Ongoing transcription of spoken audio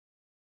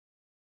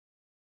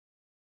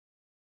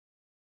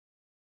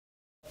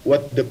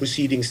what the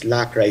proceedings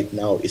lack right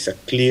now is a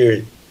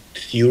clear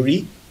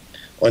theory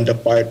on the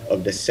part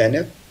of the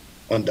Senate,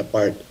 on the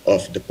part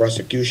of the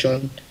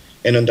prosecution,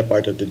 and on the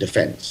part of the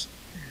defense.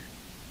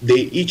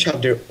 They each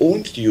have their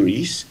own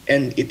theories,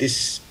 and it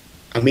is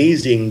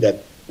amazing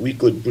that we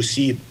could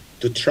proceed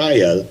to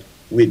trial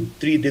with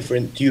three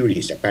different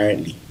theories,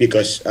 apparently,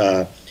 because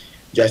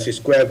Justice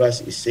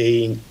Cuevas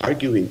is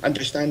arguing,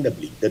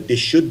 understandably, that this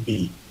should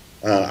be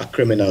a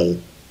criminal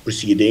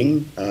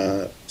proceeding,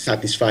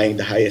 satisfying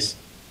the highest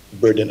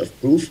burden of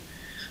proof.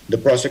 The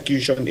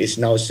prosecution is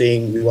now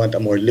saying we want a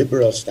more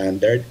liberal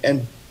standard,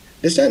 and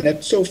the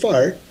Senate so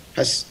far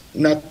has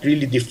not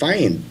really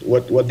defined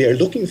what they are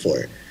looking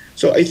for.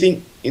 So I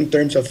think in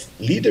terms of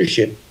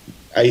leadership,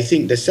 I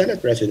think the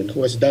Senate President,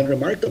 who has done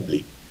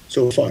remarkably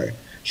so far,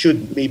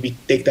 should maybe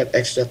take that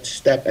extra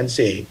step and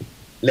say,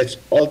 let's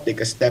all take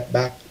a step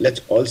back.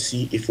 Let's all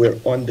see if we're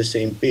on the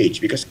same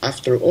page. Because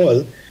after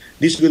all,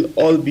 this will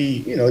all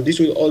be,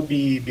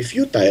 be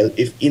futile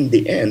if in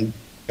the end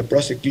the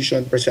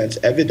prosecution presents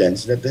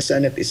evidence that the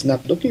Senate is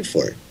not looking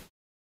for.